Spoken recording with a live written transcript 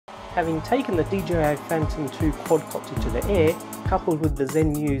Having taken the DJI Phantom 2 quadcopter to the air, coupled with the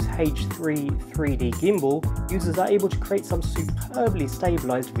Zenmuse H3 3D gimbal, users are able to create some superbly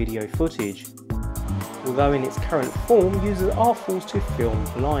stabilised video footage. Although in its current form, users are forced to film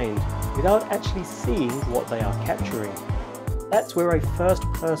blind, without actually seeing what they are capturing. That's where a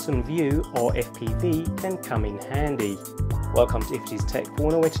first-person view, or FPV, can come in handy. Welcome to FT's Tech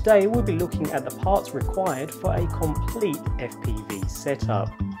Corner, where today we'll be looking at the parts required for a complete FPV setup.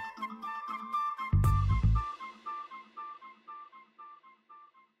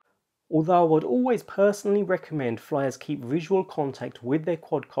 Although I would always personally recommend flyers keep visual contact with their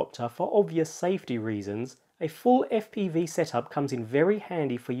quadcopter for obvious safety reasons, a full FPV setup comes in very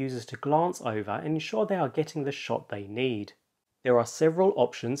handy for users to glance over and ensure they are getting the shot they need. There are several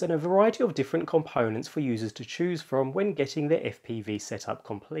options and a variety of different components for users to choose from when getting their FPV setup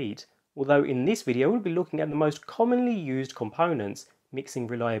complete, although in this video we'll be looking at the most commonly used components, mixing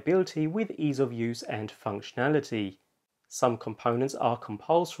reliability with ease of use and functionality. Some components are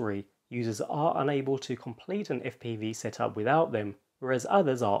compulsory. Users are unable to complete an FPV setup without them, whereas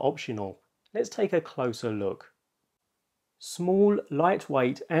others are optional. Let's take a closer look. Small,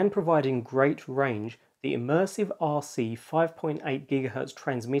 lightweight and providing great range, the Immersive RC 5.8 GHz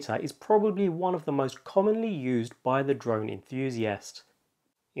transmitter is probably one of the most commonly used by the drone enthusiast.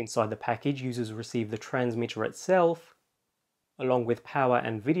 Inside the package, users receive the transmitter itself, along with power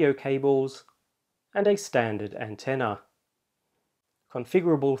and video cables, and a standard antenna.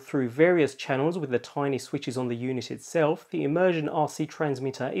 Configurable through various channels with the tiny switches on the unit itself, the Immersive RC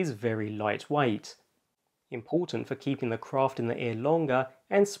transmitter is very lightweight. Important for keeping the craft in the air longer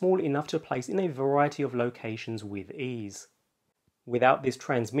and small enough to place in a variety of locations with ease. Without this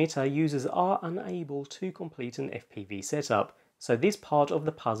transmitter, users are unable to complete an FPV setup, so this part of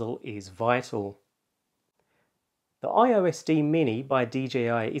the puzzle is vital. The IOSD Mini by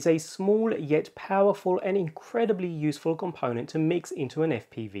DJI is a small yet powerful and incredibly useful component to mix into an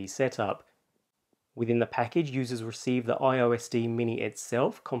FPV setup. Within the package, users receive the IOSD Mini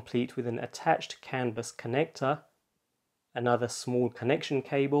itself, complete with an attached CAN bus connector, another small connection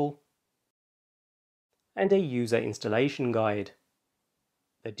cable, and a user installation guide.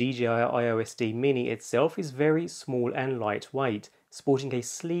 The DJI IOSD Mini itself is very small and lightweight, sporting a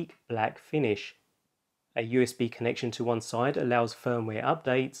sleek black finish. A USB connection to one side allows firmware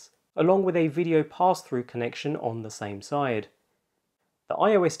updates, along with a video pass-through connection on the same side. The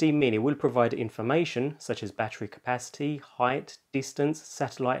IOSD Mini will provide information such as battery capacity, height, distance,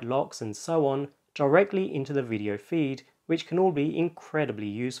 satellite locks and so on directly into the video feed, which can all be incredibly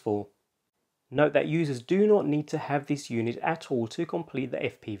useful. Note that users do not need to have this unit at all to complete the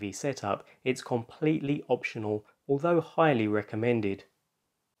FPV setup. It's completely optional, although highly recommended.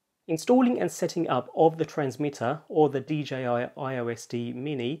 Installing and setting up of the transmitter or the DJI IOSD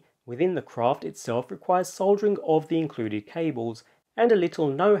Mini within the craft itself requires soldering of the included cables and a little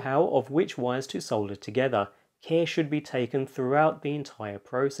know-how of which wires to solder together. Care should be taken throughout the entire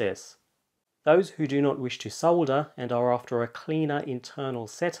process. Those who do not wish to solder and are after a cleaner internal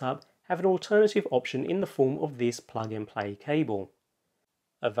setup have an alternative option in the form of this plug-and-play cable.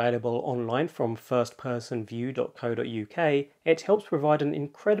 Available online from firstpersonview.co.uk, it helps provide an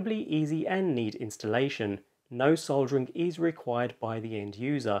incredibly easy and neat installation. No soldering is required by the end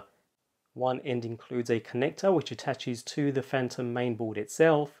user. One end includes a connector which attaches to the Phantom mainboard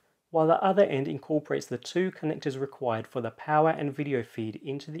itself, while the other end incorporates the two connectors required for the power and video feed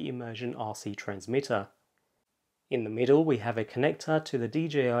into the Immersive RC transmitter. In the middle we have a connector to the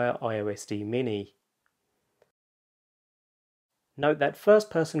DJI IOSD Mini. Note that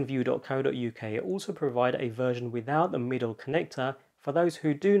firstpersonview.co.uk also provide a version without the middle connector for those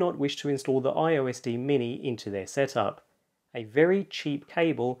who do not wish to install the IOSD Mini into their setup. A very cheap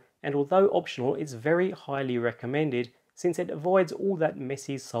cable, and although optional, it's very highly recommended since it avoids all that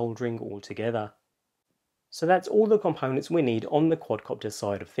messy soldering altogether. So that's all the components we need on the quadcopter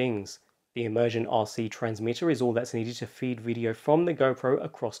side of things. The Immersive RC transmitter is all that's needed to feed video from the GoPro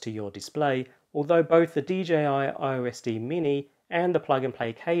across to your display, although both the DJI IOSD Mini and the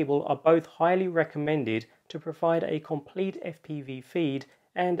plug-and-play cable are both highly recommended to provide a complete FPV feed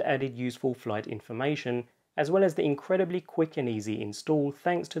and added useful flight information, as well as the incredibly quick and easy install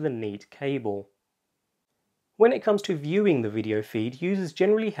thanks to the neat cable. When it comes to viewing the video feed, users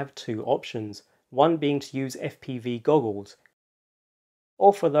generally have two options, one being to use FPV goggles,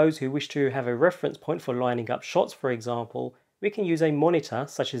 or for those who wish to have a reference point for lining up shots, for example, we can use a monitor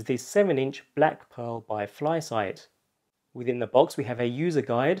such as this 7-inch Black Pearl by Flysight. Within the box we have a user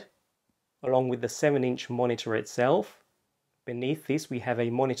guide, along with the 7-inch monitor itself. Beneath this we have a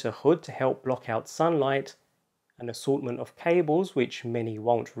monitor hood to help block out sunlight, an assortment of cables which many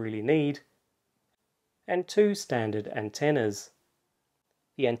won't really need, and 2 standard antennas.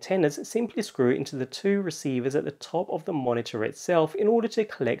 The antennas simply screw into the 2 receivers at the top of the monitor itself in order to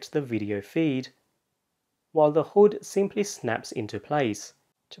collect the video feed, while the hood simply snaps into place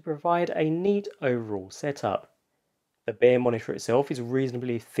to provide a neat overall setup. The bare monitor itself is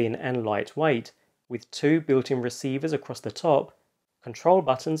reasonably thin and lightweight, with 2 built-in receivers across the top, control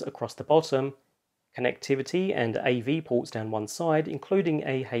buttons across the bottom, connectivity and AV ports down one side including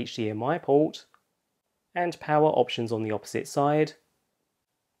a HDMI port, and power options on the opposite side.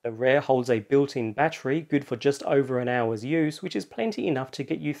 The rear holds a built-in battery good for just over an hour's use, which is plenty enough to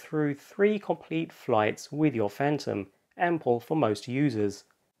get you through 3 complete flights with your Phantom, ample for most users.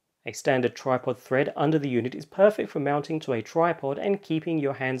 A standard tripod thread under the unit is perfect for mounting to a tripod and keeping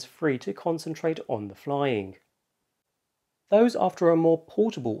your hands free to concentrate on the flying. Those after a more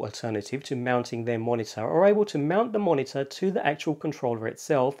portable alternative to mounting their monitor are able to mount the monitor to the actual controller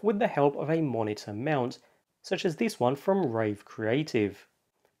itself with the help of a monitor mount, such as this one from Rave Creative.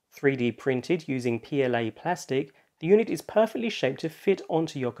 3D printed using PLA plastic, the unit is perfectly shaped to fit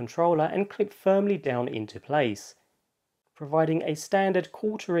onto your controller and clip firmly down into place, providing a standard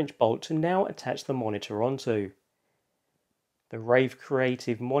 1/4 inch bolt to now attach the monitor onto. The Rave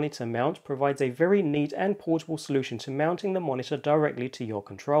Creative monitor mount provides a very neat and portable solution to mounting the monitor directly to your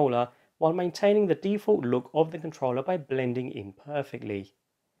controller, while maintaining the default look of the controller by blending in perfectly.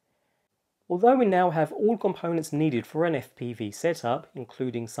 Although we now have all components needed for an FPV setup,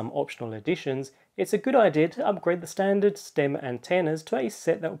 including some optional additions, it's a good idea to upgrade the standard stem antennas to a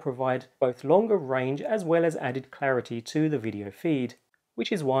set that will provide both longer range as well as added clarity to the video feed, which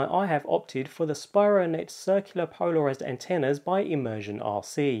is why I have opted for the SpiroNet circular polarized antennas by Immersive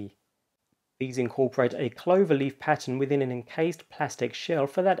RC. These incorporate a cloverleaf pattern within an encased plastic shell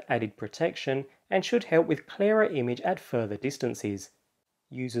for that added protection and should help with clearer image at further distances.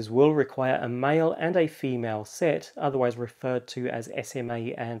 Users will require a male and a female set, otherwise referred to as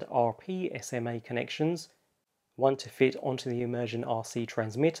SMA and RP SMA connections, one to fit onto the Immersive RC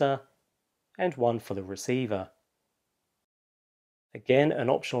transmitter, and one for the receiver. Again, an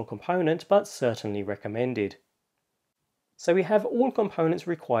optional component, but certainly recommended. So we have all components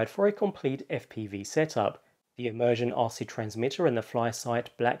required for a complete FPV setup: the Immersive RC transmitter and the FlySight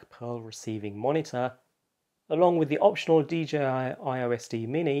Black Pearl receiving monitor, along with the optional DJI IOSD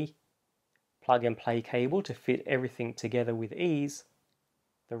Mini, plug-and-play cable to fit everything together with ease,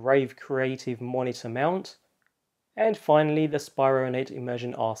 the Rave Creative monitor mount, and finally the SpiroNet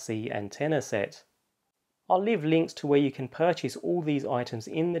Immersive RC antenna set. I'll leave links to where you can purchase all these items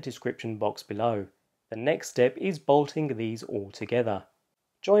in the description box below. The next step is bolting these all together.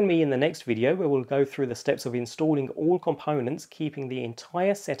 Join me in the next video where we'll go through the steps of installing all components, keeping the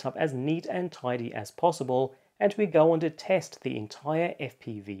entire setup as neat and tidy as possible, and we go on to test the entire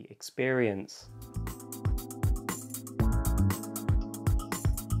FPV experience.